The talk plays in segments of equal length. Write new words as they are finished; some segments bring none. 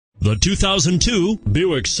The 2002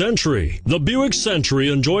 Buick Century. The Buick Century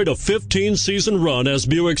enjoyed a 15-season run as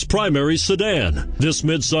Buick's primary sedan. This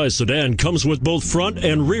midsize sedan comes with both front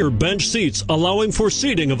and rear bench seats, allowing for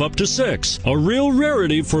seating of up to 6, a real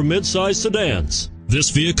rarity for midsize sedans.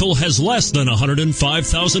 This vehicle has less than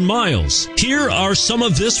 105,000 miles. Here are some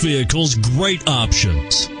of this vehicle's great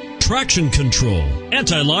options: traction control,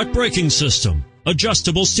 anti-lock braking system,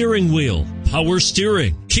 adjustable steering wheel, power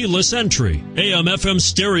steering, keyless entry, AM/FM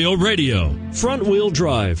stereo radio, front wheel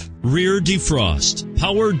drive, rear defrost,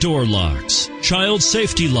 power door locks, child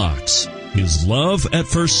safety locks. Is love at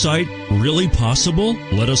first sight really possible?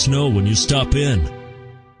 Let us know when you stop in.